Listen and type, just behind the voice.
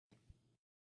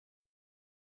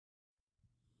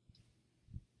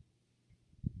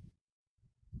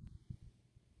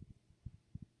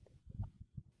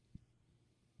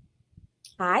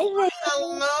Hi there.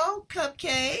 Hello,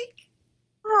 Cupcake.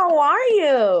 How are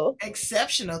you?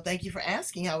 Exceptional. Thank you for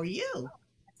asking. How are you?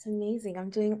 That's amazing.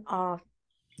 I'm doing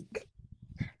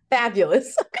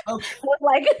fabulous. Okay.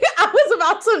 Like I was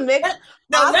about to mix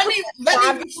No, let awesome me and let me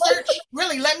fabulous. research.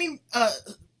 Really, let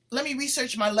me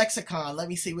research my lexicon. Let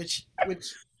me see which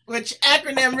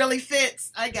acronym really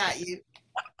fits. I got you.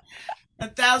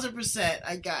 1,000%.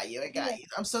 I got you. I got you.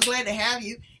 I'm so glad to have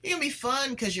you. You're gonna be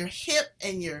fun because you're hip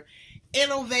and you're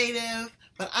innovative.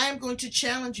 But I am going to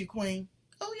challenge you, Queen.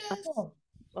 Oh yes. Oh,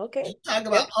 okay. Talk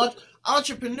about Good.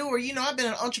 entrepreneur. I've been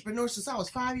an entrepreneur since I was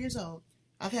 5 years old.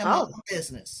 I've had my Oh, own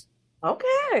business.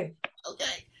 okay.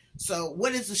 Okay. So,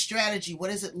 what is the strategy? What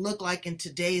does it look like in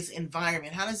today's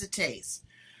environment? How does it taste?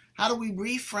 How do we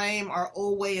reframe our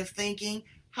old way of thinking?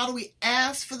 How do we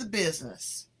ask for the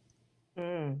business,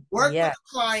 work with Yeah. the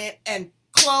client, and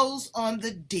close on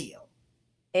the deal?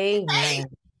 Get paid. Amen.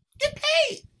 Get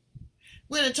paid.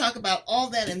 We're going to talk about all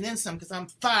that and then some because I'm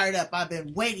fired up. I've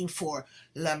been waiting for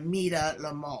Lamita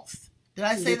Lamothe. Did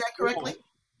I say that Ludmia, correctly?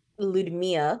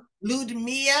 Ludmia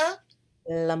Ludmia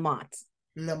Lamothe.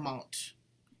 Lamont.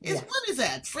 Yes. What is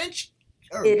that? French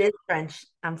or It is French.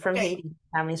 I'm from okay. Haiti.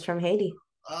 Family's from Haiti.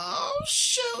 Oh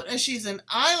shoot. And she's an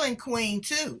island queen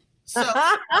too. So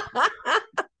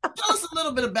tell us a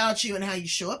little bit about you and how you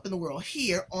show up in the world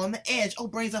here on the edge. Oh,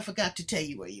 Brains, I forgot to tell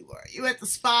you where you are. You at the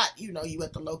spot, you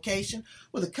at the location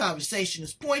where the conversation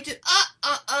is pointed.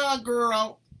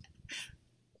 Girl.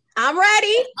 I'm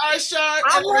ready. Our sharp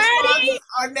and I'm the responses ready.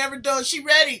 are never done. She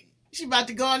ready. She about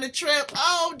to go on the trip.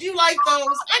 Oh, do you like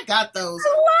those? I got those. I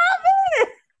love it.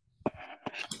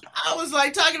 I was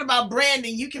like talking about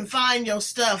branding. You can find your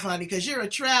stuff, honey, because you're a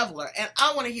traveler, and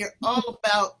I want to hear all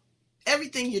about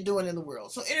everything you're doing in the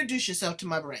world. So introduce yourself to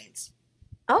my brains.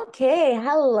 Okay,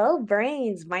 hello,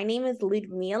 brains. My name is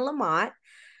Ludmia Lamothe.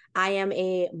 I am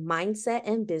a mindset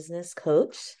and business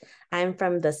coach. I'm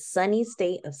from the sunny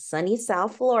state of sunny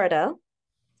South Florida,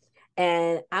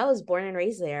 and I was born and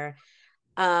raised there.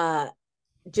 Uh,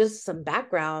 just some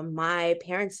background, my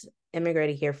parents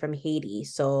immigrated here from Haiti.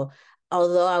 So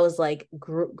although I was like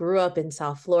grew up in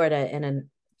South Florida and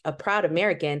a proud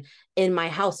American, in my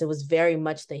house, it was very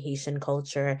much the Haitian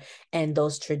culture and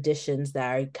those traditions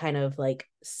that are kind of like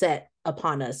set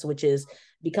upon us, which is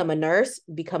become a nurse,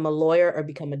 become a lawyer, or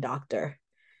become a doctor.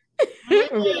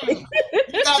 Mm,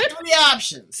 you got three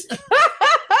options.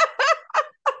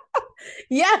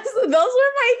 Yes, those were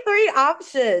my three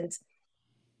options.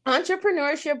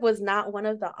 Entrepreneurship was not one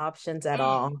of the options at Mm,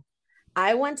 all.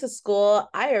 I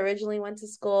originally went to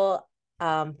school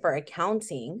for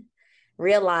accounting,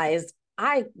 realized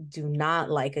I do not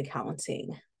like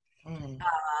accounting. mm,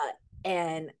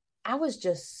 And I was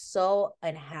just so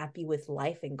unhappy with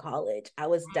life in college. I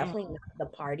was definitely mm.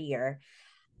 not the partier.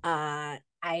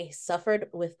 I suffered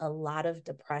with a lot of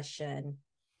depression.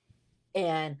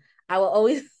 And I will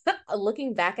always,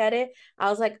 looking back at it, I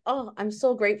was like, oh, I'm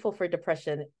so grateful for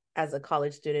depression as a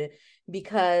college student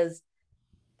because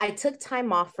I took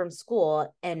time off from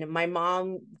school and my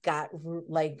mom got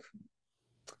like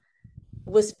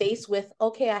was faced with,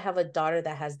 okay, I have a daughter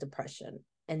that has depression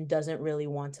and doesn't really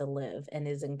want to live and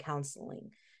is in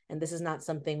counseling. And this is not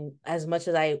something, as much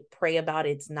as I pray about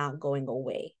it, it's not going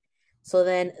away. So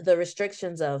then the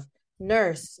restrictions of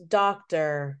nurse,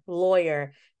 doctor,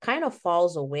 lawyer kind of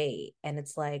falls away. And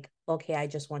it's like, okay, I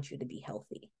just want you to be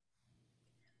healthy,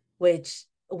 which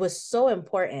was so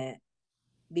important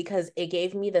because it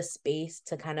gave me the space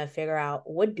to kind of figure out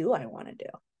what do I want to do.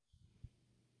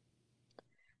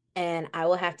 And I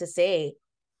will have to say,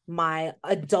 my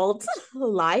adult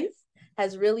life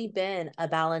has really been a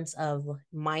balance of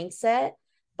mindset,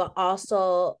 but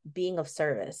also being of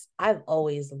service. I've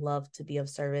always loved to be of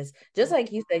service. Just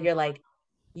like you said,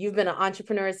 you've been an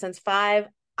entrepreneur since 5.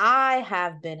 I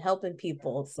have been helping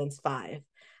people since 5.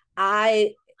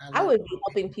 I I I love would be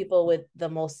helping people with the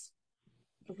most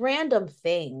random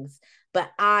things,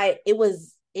 but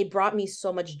it brought me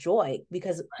so much joy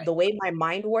because it. Right. the way my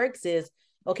mind works is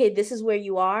okay, this is where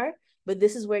you are, but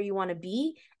this is where you want to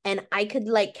be, and I could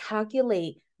like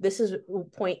calculate this is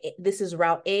this is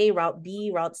route A, route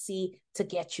B, route C to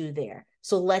get you there.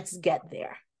 So let's get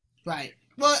there. Right.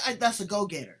 Well, that's a go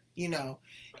getter.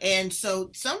 And so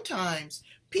sometimes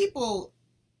people,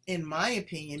 in my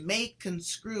opinion, may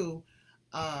construe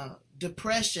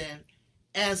depression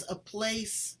as a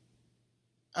place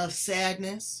of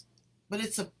sadness, but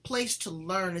it's a place to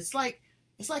learn. It's like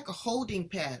a holding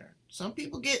pattern. Some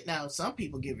people get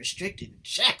restricted and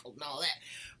shackled and all that.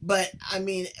 But I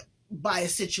mean, by a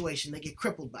situation, they get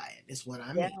crippled by it, is what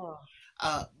I Yeah.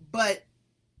 mean. But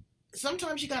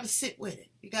sometimes you got to sit with it.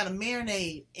 You got to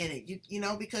marinate in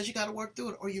it, because you got to work through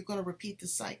it or you're going to repeat the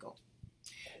cycle.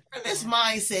 And this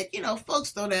mindset,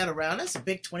 folks throw that around. That's a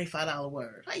big $25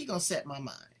 word. How you going to set my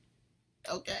mind?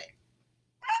 Okay.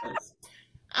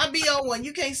 I'll be on one.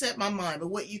 You can't set my mind. But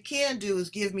what you can do is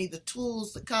give me the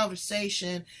tools, the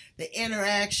conversation, the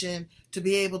interaction to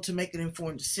be able to make an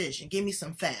informed decision. Give me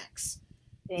some facts.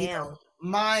 Damn.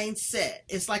 Mindset.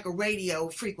 It's like a radio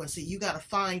frequency. You got to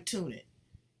fine tune it.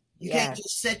 You can't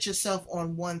just set yourself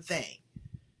on one thing.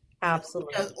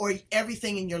 Absolutely. Or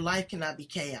everything in your life cannot be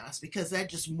chaos, because that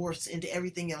just morphs into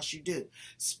everything else you do,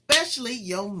 especially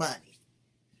your money.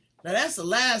 Now, that's the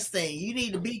last thing. You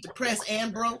need to be depressed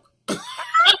and broke.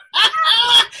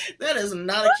 That is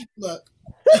not a cute look.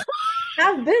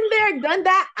 I've been there, done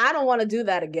that. I don't want to do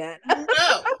that again.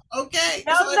 No. Okay.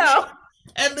 No.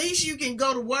 At least you can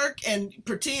go to work and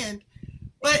pretend.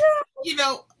 But,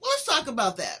 let's talk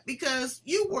about that, because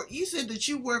you said that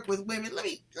you work with women.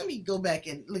 Let me go back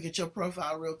and look at your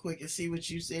profile real quick and see what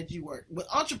you said. You work with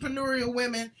entrepreneurial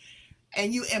women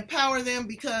and you empower them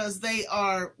because they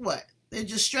are what? They're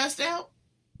just stressed out?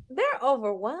 They're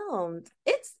overwhelmed.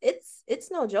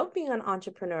 It's no joke being an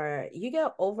entrepreneur. You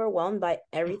get overwhelmed by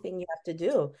everything you have to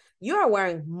do. You are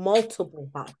wearing multiple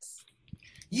hats.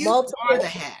 You are the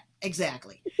hat.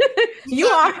 Exactly. You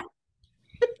are.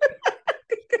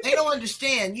 They don't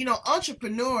understand.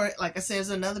 Entrepreneur, like I said, is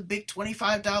another big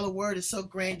 $25 word. It's so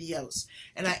grandiose.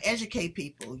 And I educate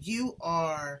people. You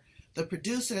are the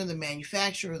producer, the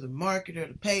manufacturer, the marketer,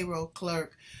 the payroll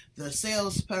clerk, the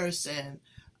salesperson.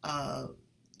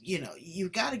 You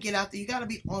got to get out there. You got to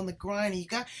be on the grind.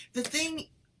 The thing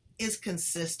is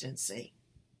consistency.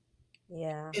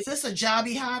 Yeah. Is this a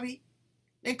jobby hobby?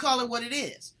 Then call it what it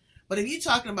is. But if you're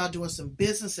talking about doing some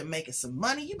business and making some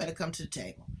money, you better come to the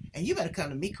table. And you better come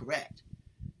to me correct.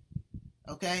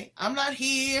 Okay? I'm not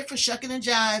here for shucking and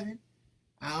jiving.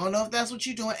 I don't know if that's what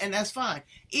you're doing, and that's fine.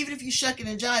 Even if you're shucking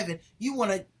and jiving, you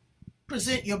want to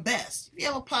present your best. If you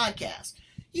have a podcast,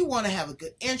 you want to have a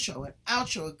good intro, an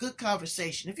outro, a good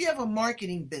conversation. If you have a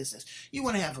marketing business, you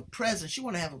want to have a presence, you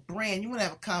want to have a brand, you want to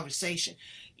have a conversation.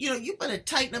 You better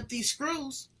tighten up these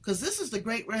screws, because this is the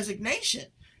great resignation.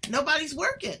 Nobody's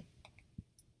working.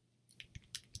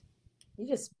 You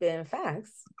just spitting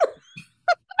facts.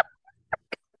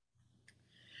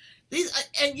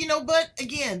 But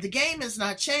again, the game has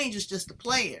not changed. It's just the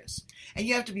players. And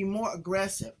you have to be more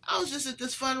aggressive. I was just at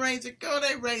this fundraiser. Girl,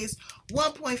 they raised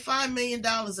 $1.5 million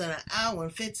in an hour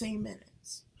and 15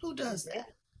 minutes. Who does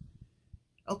that?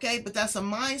 Okay, but that's a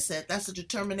mindset. That's a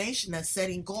determination. That's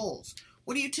setting goals.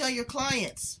 What do you tell your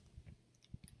clients?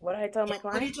 What do I tell my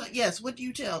clients? What do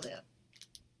you tell them?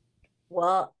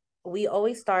 Well, we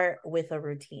always start with a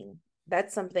routine.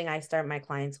 That's something I start my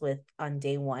clients with on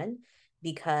day one,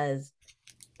 because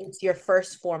it's your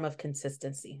first form of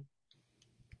consistency.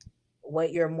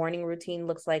 What your morning routine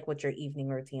looks like, what your evening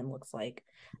routine looks like.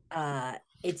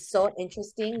 It's so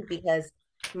interesting because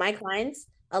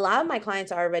a lot of my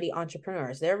clients are already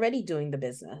entrepreneurs. They're already doing the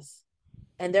business.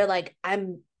 And they're like,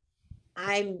 I'm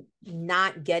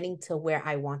not getting to where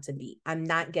I want to be. I'm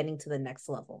not getting to the next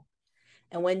level.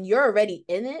 And when you're already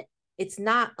in it, it's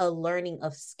not a learning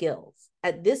of skills.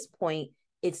 At this point,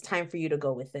 it's time for you to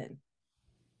go within.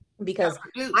 Because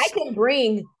I can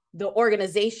bring the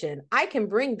organization, I can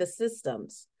bring the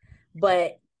systems,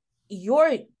 but you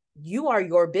are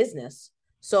your business.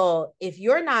 So if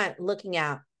you're not looking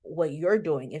at what you're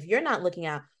doing, if you're not looking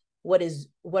at what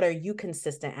are you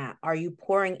consistent at, are you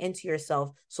pouring into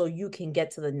yourself so you can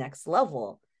get to the next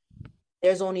level?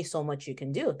 There's only so much you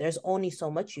can do. There's only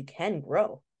so much you can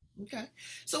grow. Okay.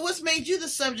 So what's made you the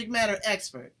subject matter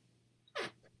expert?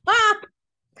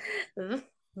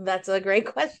 That's a great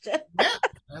question.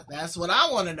 Yeah, that's what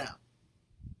I want to know.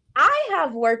 I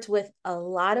have worked with a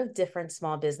lot of different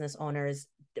small business owners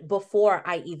before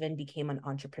I even became an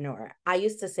entrepreneur. I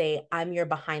used to say, I'm your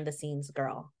behind the scenes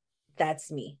girl. That's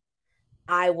me.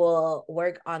 I will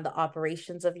work on the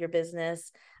operations of your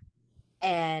business,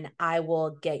 and I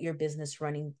will get your business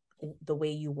running the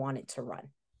way you want it to run.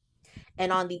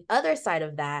 And on the other side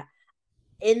of that,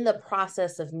 in the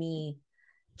process of me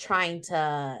trying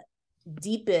to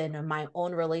deepen my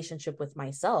own relationship with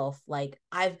myself, like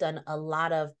I've done a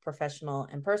lot of professional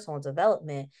and personal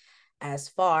development as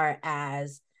far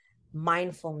as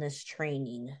mindfulness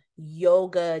training,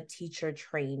 yoga teacher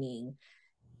training.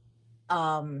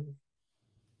 I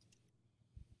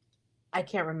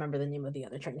can't remember the name of the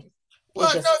other training.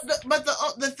 Well, but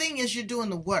the thing is, you're doing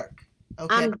the work.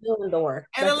 Okay. I'm doing the work.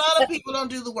 And a lot of people don't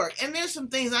do the work. And there's some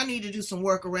things I need to do some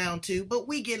work around too, but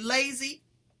we get lazy.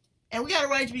 And we got a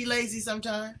right to be lazy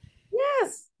sometimes.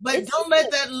 Yes. But It's don't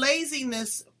let that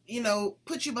laziness,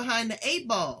 put you behind the eight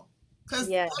ball. Because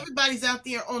yeah, everybody's out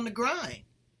there on the grind.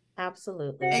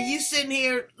 absolutely. And you sitting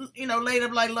here, laid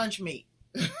up like lunch meat.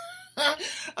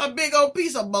 A big old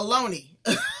piece of bologna.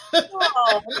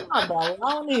 Oh, not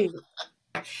baloney.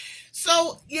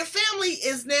 So your family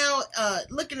is now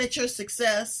looking at your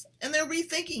success and they're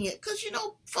rethinking it. Because,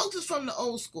 folks is from the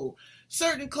old school.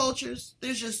 Certain cultures,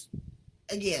 there's just,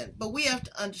 again, but we have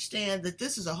to understand that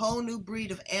this is a whole new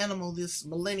breed of animal, this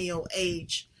millennial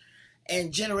age,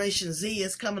 and Generation Z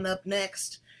is coming up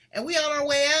next. And we on our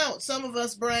way out, some of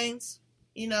us brains,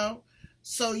 you know.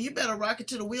 So you better rock it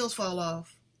till the wheels fall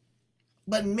off.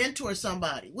 But mentor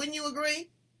somebody. Wouldn't you agree?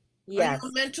 Are you a Yes.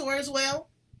 mentor as well?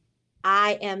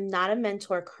 I am not a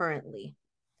mentor currently.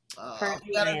 You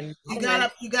Currently, I gotta, am you not a gotta,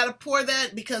 mentor. you gotta pour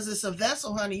that because it's a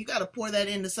vessel, honey. You gotta pour that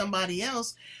into somebody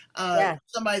else, Yes.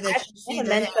 somebody that I've you been see a that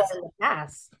mentor has in the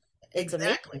past. It's amazing.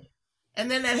 exactly, and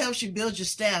then that helps you build your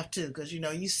staff too, because you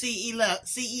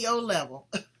CEO level.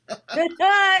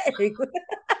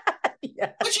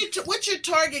 Yeah. What's your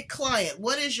target client?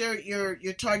 What is your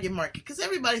target market? Because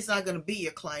everybody's not going to be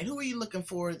your client. Who are you looking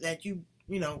for that you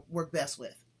work best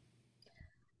with?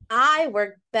 I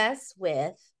work best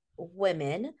with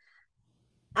women.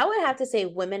 I would have to say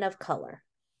women of color.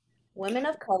 Women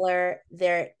of color,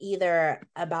 they're either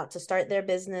about to start their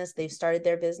business, they've started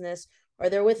their business, or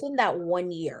they're within that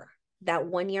 1 year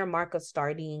mark of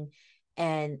starting,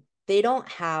 and they don't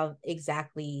have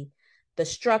exactly the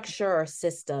structure or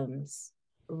systems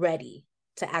ready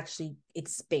to actually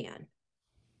expand.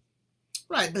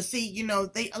 Right, but see,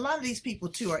 a lot of these people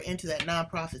too are into that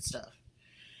nonprofit stuff.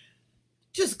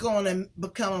 Just going and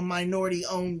become a minority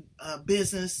owned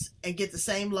business and get the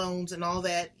same loans and all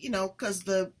that, because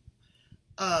the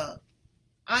uh,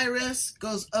 IRS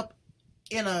goes up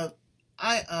in a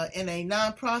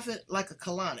nonprofit like a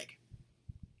colonic.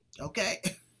 Okay,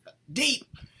 deep.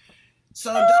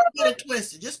 So don't get it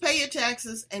twisted. Just pay your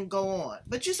taxes and go on.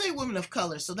 But you say women of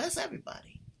color, so that's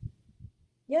everybody.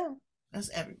 Yeah. That's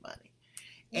everybody.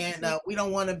 And Absolutely. we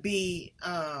don't want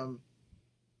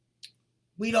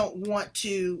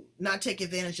to not take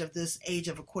advantage of this age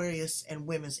of Aquarius and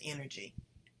women's energy.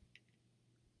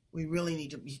 We really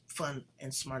need to be fun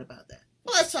and smart about that.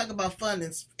 Well, let's talk about fun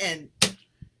and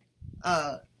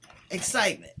uh,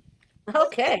 excitement.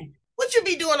 Okay. What you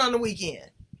be doing on the weekend?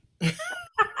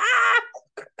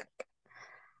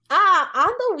 On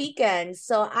the weekend.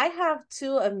 So I have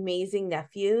two amazing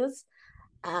nephews.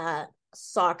 Uh,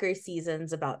 Soccer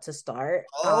season's about to start.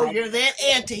 Oh, you're that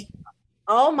auntie.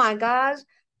 Oh my gosh.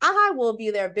 I will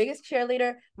be their biggest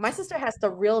cheerleader. My sister has to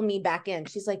reel me back in.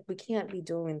 She's like, we can't be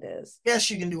doing this. Yes,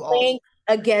 you can do all Playing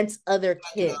against other that.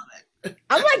 kids.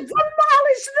 I'm like,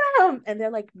 demolish them. And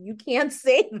they're like, you can't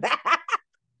say that.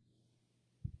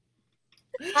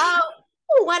 Um,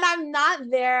 when I'm not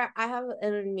there, I have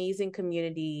an amazing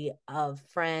community of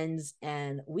friends,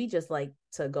 and we just like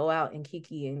to go out and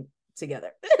kiki and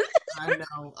together.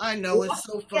 I know, it's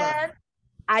so fun.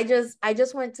 I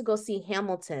just went to go see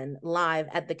Hamilton live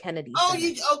at the Kennedy Oh,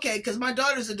 Center. okay? Because my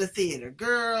daughter's at the theater,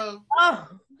 girl. Oh,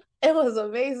 it was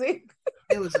amazing.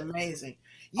 It was amazing. It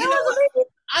You know was what?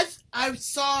 amazing. I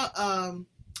saw.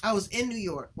 I was in New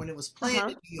York when it was playing Uh-huh.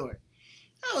 in New York.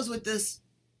 I was with this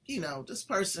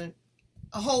person,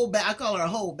 a whole back. I call her a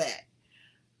whole back.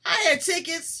 I had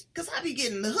tickets because I be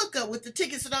getting the hookup with the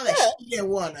tickets and all that. Yeah. She didn't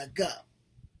want to go.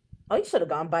 Oh, you should have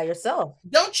gone by yourself.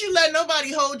 Don't you let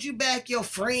nobody hold you back. Your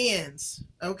friends,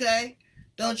 okay?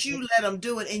 Don't you let them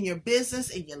do it in your business,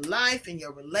 in your life, in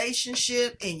your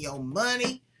relationship, in your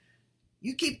money.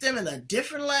 You keep them in a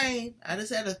different lane. I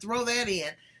just had to throw that in.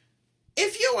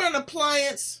 If you were an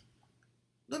appliance,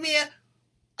 Lumia,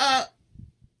 uh,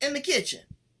 in the kitchen,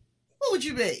 what would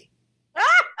you be?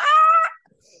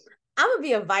 I'm gonna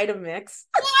be a Vitamix.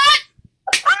 What?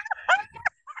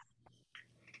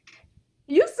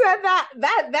 You said that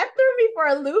threw me for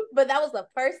a loop, but that was the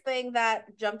first thing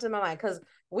that jumped in my mind because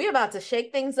we're about to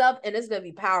shake things up and it's gonna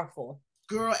be powerful.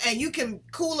 Girl, and you can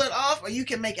cool it off or you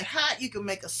can make it hot. You can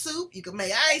make a soup. You can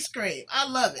make ice cream. I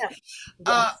love it. Yeah.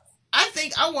 Uh, Yes. I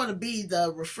think I want to be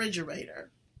the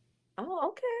refrigerator Oh,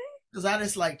 okay. because I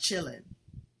just like chilling.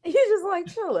 You just like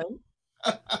chilling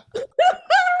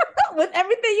with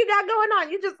everything you got going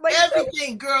on. You just like chilling.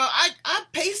 Everything, girl. I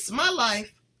pace my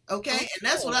life, okay? Okay. And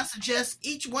that's what I suggest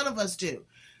each one of us do.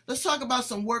 Let's talk about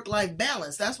some work-life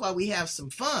balance. That's why we have some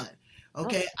fun.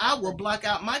 Okay, Okay. I will block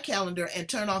out my calendar and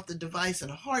turn off the device in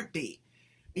a heartbeat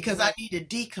because I need to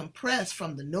decompress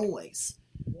from the noise.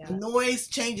 The Yeah. noise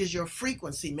changes your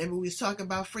frequency. Remember we was talking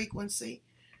about frequency?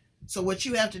 So what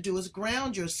you have to do is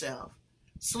ground yourself.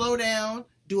 Slow down,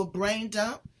 do a brain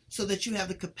dump, so that you have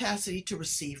the capacity to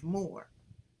receive more.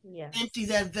 Empty Yes.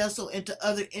 that vessel into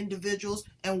other individuals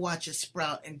and watch it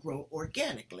sprout and grow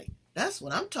organically. That's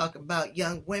what I'm talking about,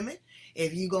 young women.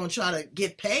 If you're going to try to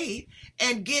get paid,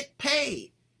 and get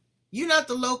paid. You're not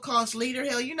the low cost leader.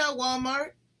 Hell, you're not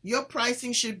Walmart. Your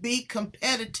pricing should be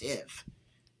competitive,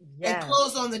 and Yes.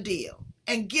 close on the deal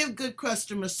and give good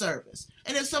customer service.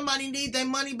 And if somebody needs their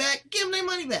money back, give them their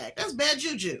money back. That's bad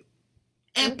juju.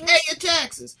 And Mm-hmm. pay your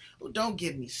taxes. Well, don't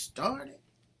get me started.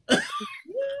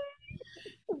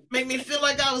 Make me feel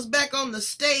like I was back on the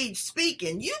stage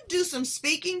speaking. You do some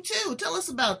speaking too. Tell us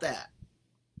about that.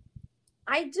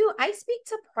 I do. I speak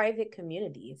to private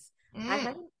communities. I Mm,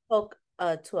 haven't spoke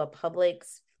to a public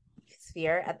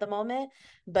sphere at the moment,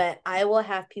 but I will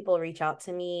have people reach out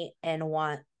to me and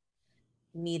want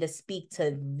me to speak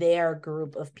to their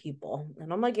group of people.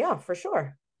 And I'm like, yeah, for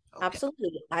sure. okay.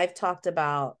 Absolutely. I've talked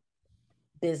about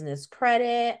business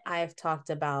credit. I've talked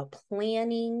about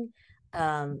planning.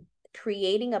 Um,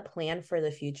 Creating a plan for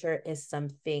the future is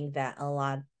something that a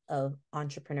lot of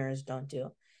entrepreneurs don't do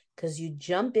because you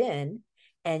jump in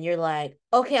and you're like,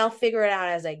 okay, I'll figure it out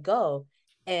as I go.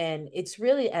 And it's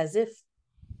really as if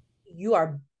you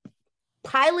are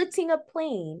piloting a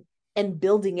plane and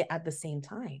building it at the same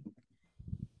time.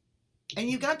 And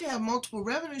you got to have multiple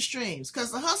revenue streams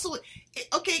because the hustle,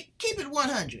 okay, keep it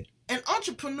 100. An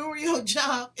entrepreneurial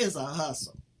job is a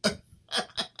hustle.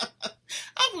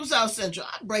 I'm from South Central.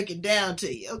 I break it down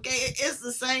to you. Okay, it's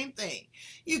the same thing.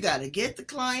 You got to get the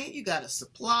client. You got to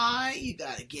supply. You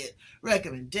got to get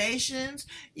recommendations.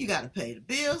 You got to pay the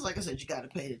bills. Like I said, you got to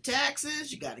pay the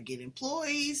taxes. You got to get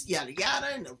employees. Yada yada.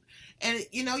 And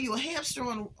you know you're a hamster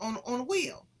on a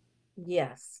wheel.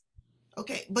 Yes.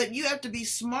 Okay, but you have to be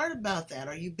smart about that.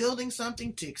 Are you building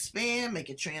something to expand, make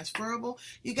it transferable?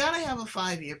 You got to have a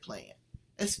 5 year plan,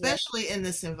 Yes. especially in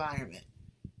this environment,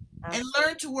 and Absolutely.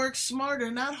 learn to work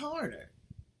smarter, not harder.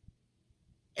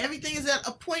 Everything is at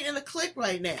a point and a click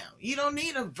right now. You don't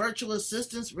need a virtual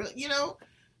assistant. You know,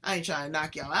 I ain't trying to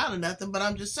knock y'all out or nothing, but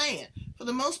I'm just saying, for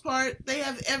the most part, they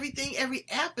have everything, every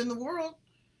app in the world.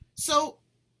 So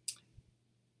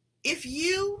if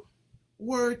you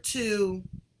were to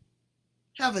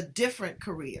have a different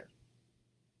career,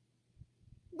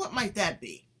 what might that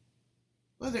be?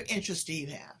 What other interests do you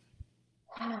have?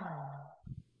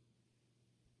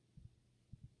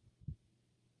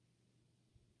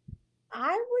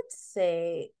 I would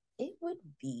say it would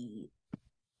be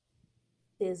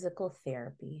physical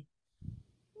therapy.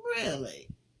 Really?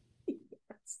 Yes.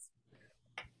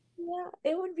 Yeah,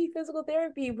 it would be physical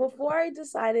therapy. Before I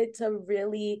decided to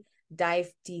really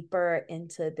dive deeper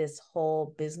into this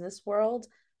whole business world,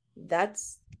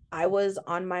 that's I was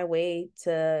on my way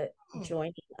to Oh,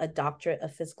 joining a doctorate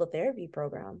of physical therapy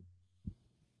program.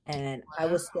 And I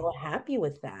was wow. so happy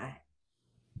with that.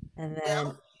 And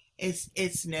Well, then,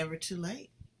 it's never too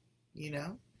late. You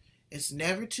know, it's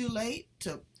never too late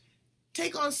to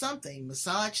take on something.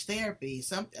 Massage therapy,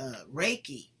 some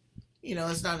Reiki. You know,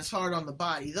 it's not as hard on the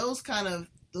body. Those kind of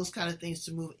things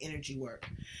to move energy work.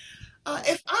 yeah.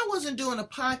 If I wasn't doing a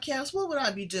podcast, what would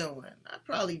I be doing? I'd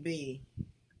probably be.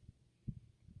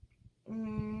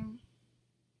 Mm,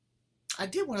 I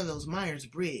did one of those Myers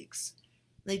Briggs.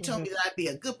 They told Mhm. me that I'd be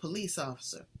a good police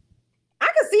officer. I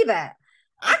can see that.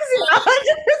 I can see that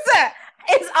 100%.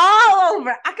 It's all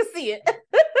over. I can see it.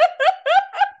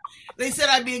 They said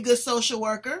I'd be a good social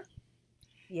worker.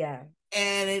 Yeah.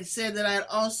 And it said that I'd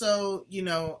also,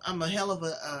 I'm a hell of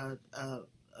a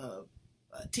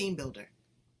team builder.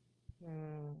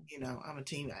 Mm. I'm a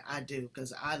team. I do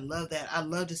because I love that. I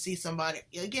love to see somebody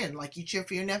again, like you cheer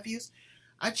for your nephews.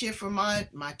 I cheer for my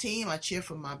team. I cheer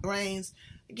for my brains.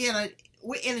 Again,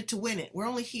 we're in it to win it. We're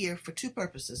only here for two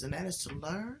purposes, and that is to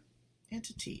learn and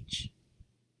to teach.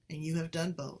 And you have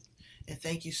done both. And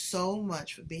thank you so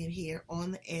much for being here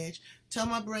on the edge. Tell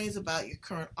my brains about your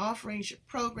current offerings, your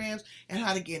programs, and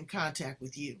how to get in contact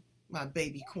with you, my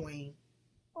baby queen.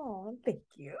 Oh, thank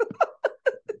you.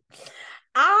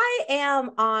 I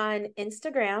am on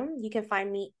Instagram. You can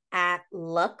find me at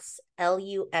Lux,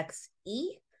 Luxe,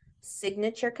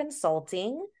 Signature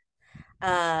Consulting.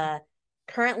 Uh,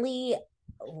 Currently,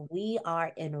 we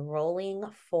are enrolling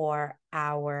for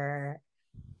our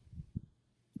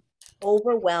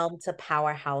Overwhelmed to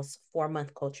Powerhouse 4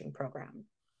 month coaching program,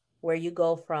 where you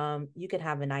go from you could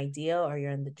have an idea or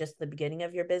you're in just the beginning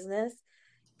of your business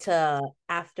to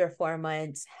after 4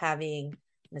 months having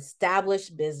an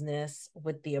established business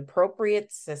with the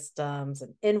appropriate systems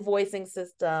and invoicing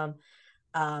system,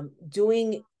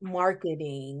 doing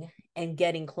marketing and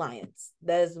getting clients.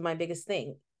 That is my biggest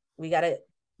thing. We got to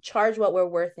charge what we're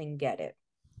worth and get it.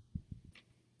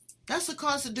 That's the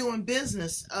cost of doing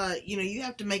business. You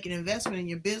have to make an investment in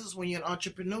your business when you're an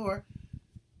entrepreneur.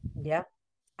 Yeah,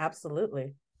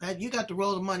 absolutely. You got to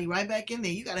roll the money right back in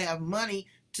there. You got to have money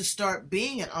to start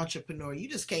being an entrepreneur. You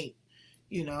just can't,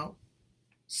 you know,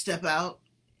 step out.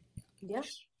 Yeah.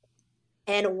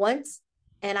 And once,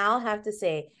 and I'll have to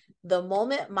say, the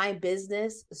moment my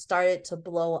business started to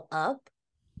blow up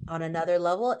on another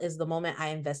level is the moment I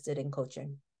invested in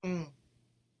coaching. Mm,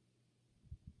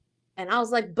 And I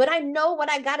was like, but I know what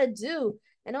I got to do.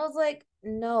 And I was like,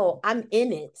 no, I'm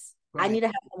in it. I right. need to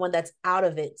have someone that's out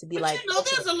of it to be But like,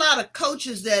 there's okay, a lot of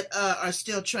coaches that are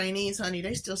still trainees, honey.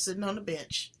 They still sitting on the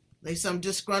bench. They some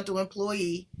disgruntled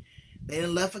employee. They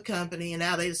done left a company and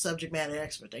now they the subject matter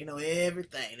expert. They know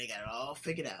everything. They got it all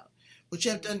figured out. But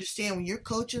you have to understand when you're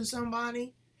coaching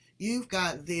somebody, you've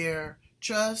got their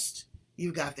trust,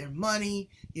 you've got their money,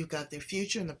 you've got their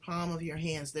future in the palm of your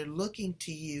hands. They're looking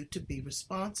to you to be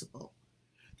responsible.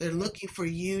 They're looking for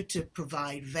you to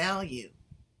provide value.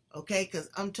 Okay, because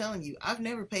I'm telling you, I've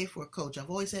never paid for a coach. I've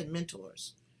always had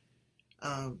mentors,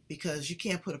 because you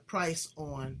can't put a price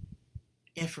on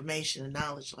information and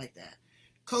knowledge like that.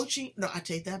 Coaching, no, I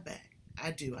take that back.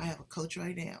 I do. I have a coach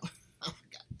right now. Oh my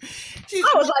God. She's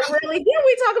I was my like, coach. really? Didn't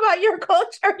we talk about your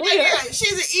coach Yeah, earlier? yeah.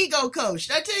 She's an ego coach.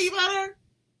 Did I tell you about her?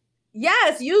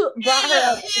 Yes, you brought her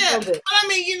Yeah, up a yeah. little But bit. I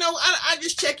mean, I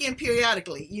just check in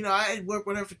periodically. I worked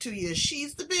with her for 2 years.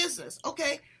 She's the business.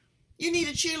 Okay. You need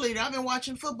a cheerleader. I've been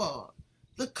watching football.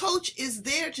 The coach is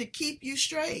there to keep you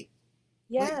straight.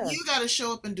 But Yeah, you got to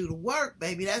show up and do the work,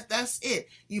 baby. That's it.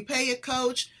 You pay a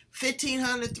coach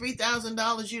 $1,500,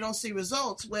 $3,000. You don't see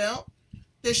results. Well,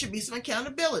 there should be some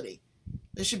accountability.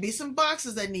 There should be some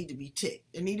boxes that need to be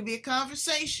ticked. There need to be a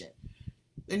conversation.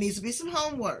 There needs to be some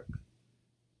homework.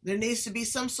 There needs to be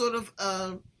some sort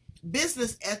of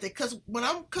business ethic. Because when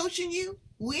I'm coaching you,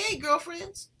 we ain't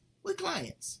girlfriends. We're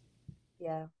clients.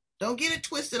 yeah, Don't get it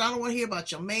twisted. I don't want to hear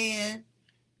about your man.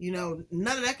 None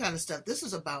of that kind of stuff. This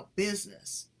is about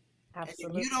business. And if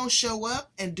absolutely. you don't show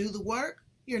up and do the work,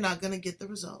 you're not going to get the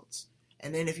results.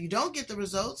 And then if you don't get the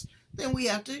results, then we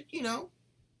have to,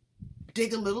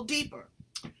 dig a little deeper.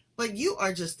 But you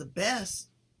are just the best.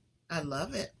 I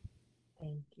love it.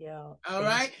 Thank you. All Thank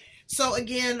right. So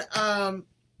again, I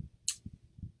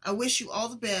wish you all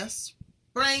the best.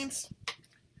 Brains,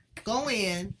 go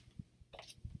in.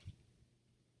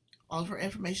 All of her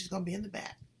information is going to be in the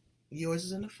back. Yours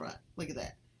is in the front. Look at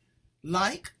that.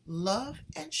 Like, love,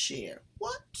 and share.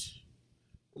 What?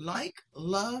 Like,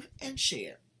 love, and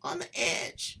share. On the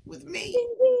edge with me.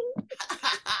 you.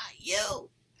 You.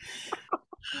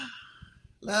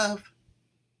 Love.